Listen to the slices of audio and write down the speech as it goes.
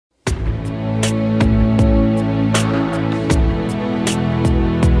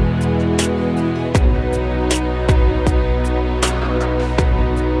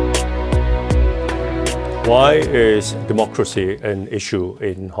Why is democracy an issue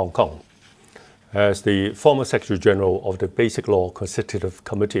in Hong Kong? As the former Secretary General of the Basic Law Consultative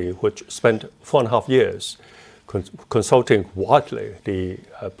Committee, which spent 4.5 years consulting widely the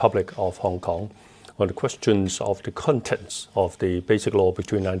public of Hong Kong on the questions of the contents of the Basic Law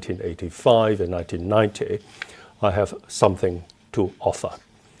between 1985 and 1990, I have something to offer.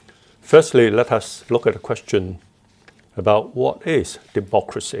 Firstly, let us look at a question about what is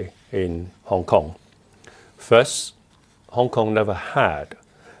democracy in Hong Kong. First, Hong Kong never had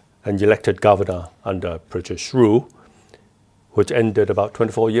an elected governor under British rule, which ended about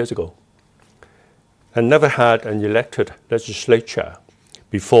 24 years ago, and never had an elected legislature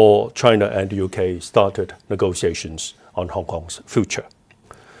before China and the UK started negotiations on Hong Kong's future.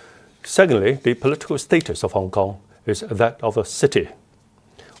 Secondly, the political status of Hong Kong is that of a city,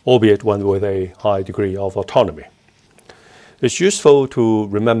 albeit one with a high degree of autonomy. It's useful to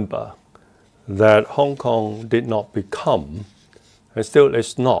remember that Hong Kong did not become, and still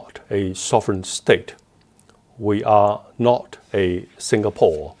is not, a sovereign state. We are not a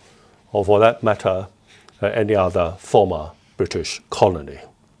Singapore, or for that matter, any other former British colony.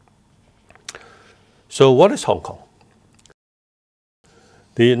 So what is Hong Kong?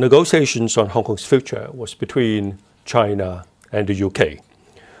 The negotiations on Hong Kong's future was between China and the UK,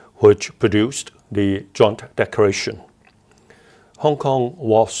 which produced the Joint Declaration. Hong Kong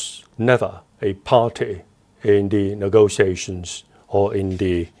was never a party in the negotiations or in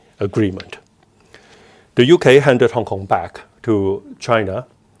the agreement. The UK handed Hong Kong back to China,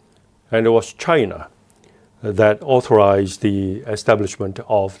 and it was China that authorized the establishment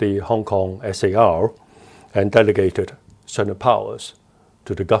of the Hong Kong SAR and delegated certain powers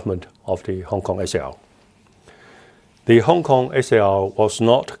to the government of the Hong Kong SAR. The Hong Kong SAR was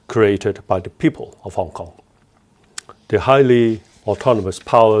not created by the people of Hong Kong. The highly autonomous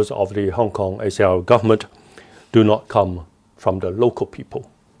powers of the Hong Kong SAR government do not come from the local people.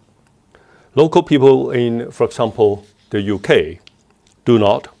 Local people in, for example, the UK do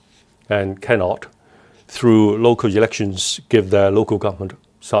not and cannot, through local elections, give their local government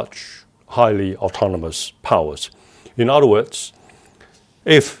such highly autonomous powers. In other words,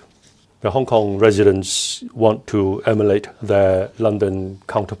 if the Hong Kong residents want to emulate their London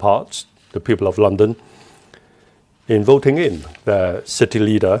counterparts, the people of London, in voting in their city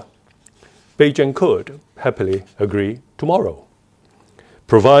leader, Beijing could happily agree tomorrow,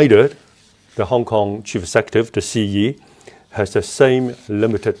 provided the Hong Kong Chief Executive, the CE, has the same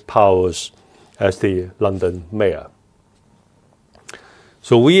limited powers as the London Mayor.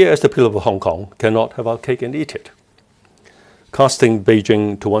 So we, as the people of Hong Kong, cannot have our cake and eat it. Casting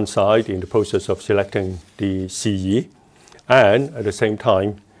Beijing to one side in the process of selecting the CE, and at the same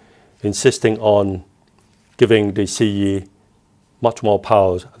time insisting on giving the CE much more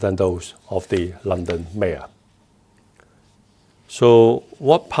powers than those of the London Mayor. So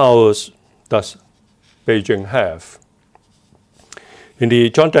what powers does Beijing have? In the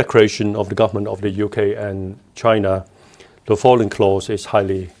Joint Declaration of the Government of the UK and China, the following clause is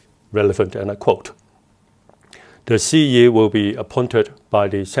highly relevant, and I quote, "The CE will be appointed by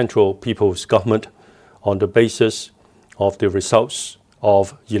the Central People's Government on the basis of the results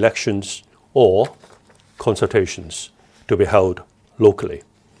of elections or consultations to be held locally."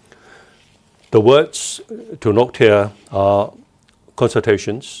 The words to note here are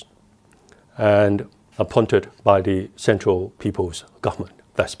consultations and appointed by the Central People's Government,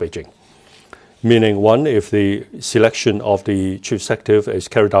 that's Beijing. Meaning, one, if the selection of the Chief Executive is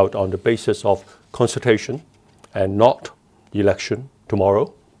carried out on the basis of consultation and not election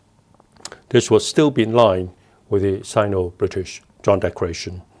tomorrow, this would still be in line with the Sino-British Joint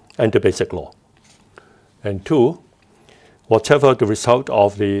Declaration and the Basic Law. And two, whatever the result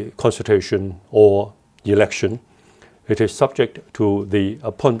of the consultation or election, it is subject to the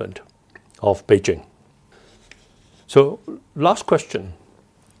appointment of Beijing. So, last question.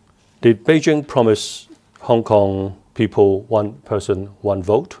 Did Beijing promise Hong Kong people one person, one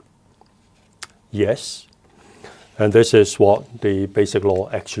vote? Yes. And this is what the Basic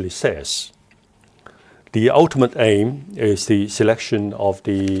Law actually says. The ultimate aim is the selection of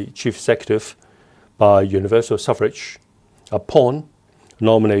the Chief Executive by universal suffrage upon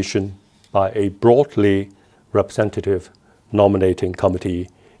nomination by a broadly representative nominating committee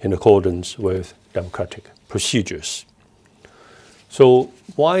in accordance with democratic procedures. So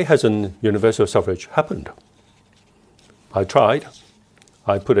why hasn't universal suffrage happened? I tried.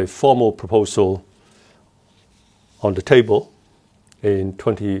 I put a formal proposal on the table in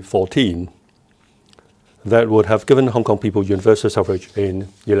 2014 that would have given Hong Kong people universal suffrage in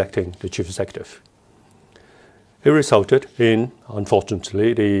electing the Chief Executive. It resulted in,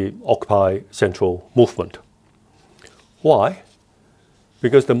 unfortunately, the Occupy Central movement. Why?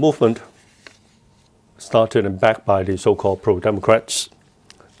 Because the movement, started and backed by the so-called pro-democrats,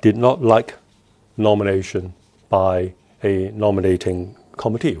 did not like nomination by a nominating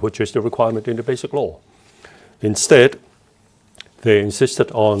committee, which is the requirement in the Basic Law. Instead, they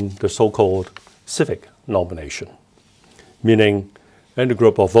insisted on the so-called civic nomination, meaning any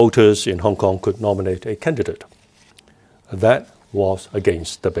group of voters in Hong Kong could nominate a candidate. That was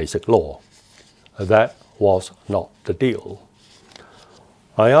against the Basic Law. That was not the deal.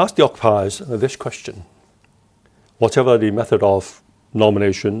 I asked the occupiers this question. Whatever the method of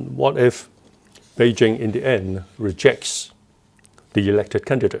nomination, what if Beijing in the end rejects the elected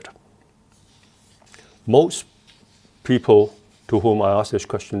candidate? Most people to whom I asked this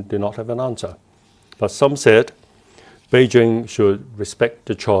question did not have an answer. But some said Beijing should respect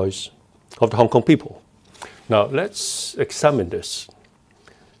the choice of the Hong Kong people. Now, let's examine this.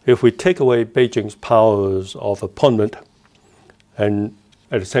 If we take away Beijing's powers of appointment and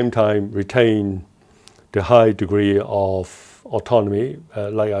at the same time retain the high degree of autonomy,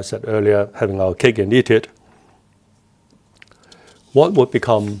 like I said earlier, having our cake and eat it, what would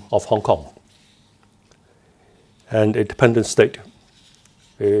become of Hong Kong? An independent state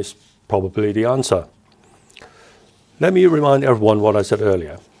is probably the answer. Let me remind everyone what I said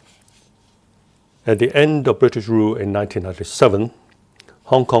earlier. At the end of British rule in 1997,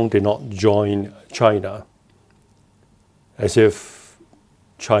 Hong Kong did not join China as if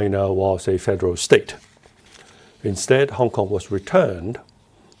China was a federal state. Instead, Hong Kong was returned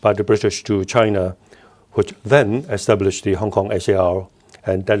by the British to China, which then established the Hong Kong HKSAR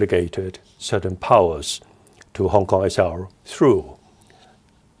and delegated certain powers to Hong Kong HKSAR through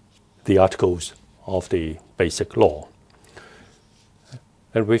the articles of the Basic Law.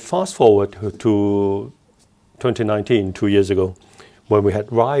 And we fast forward to 2019, 2 years ago, when we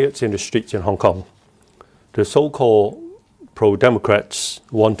had riots in the streets in Hong Kong. The so-called pro-democrats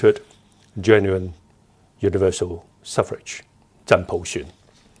wanted genuine universal suffrage, 真普選.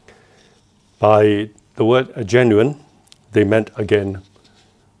 By the word genuine, they meant again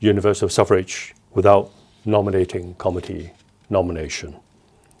universal suffrage without nominating committee nomination.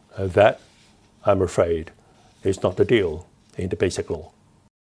 That, I'm afraid, is not the deal in the Basic Law.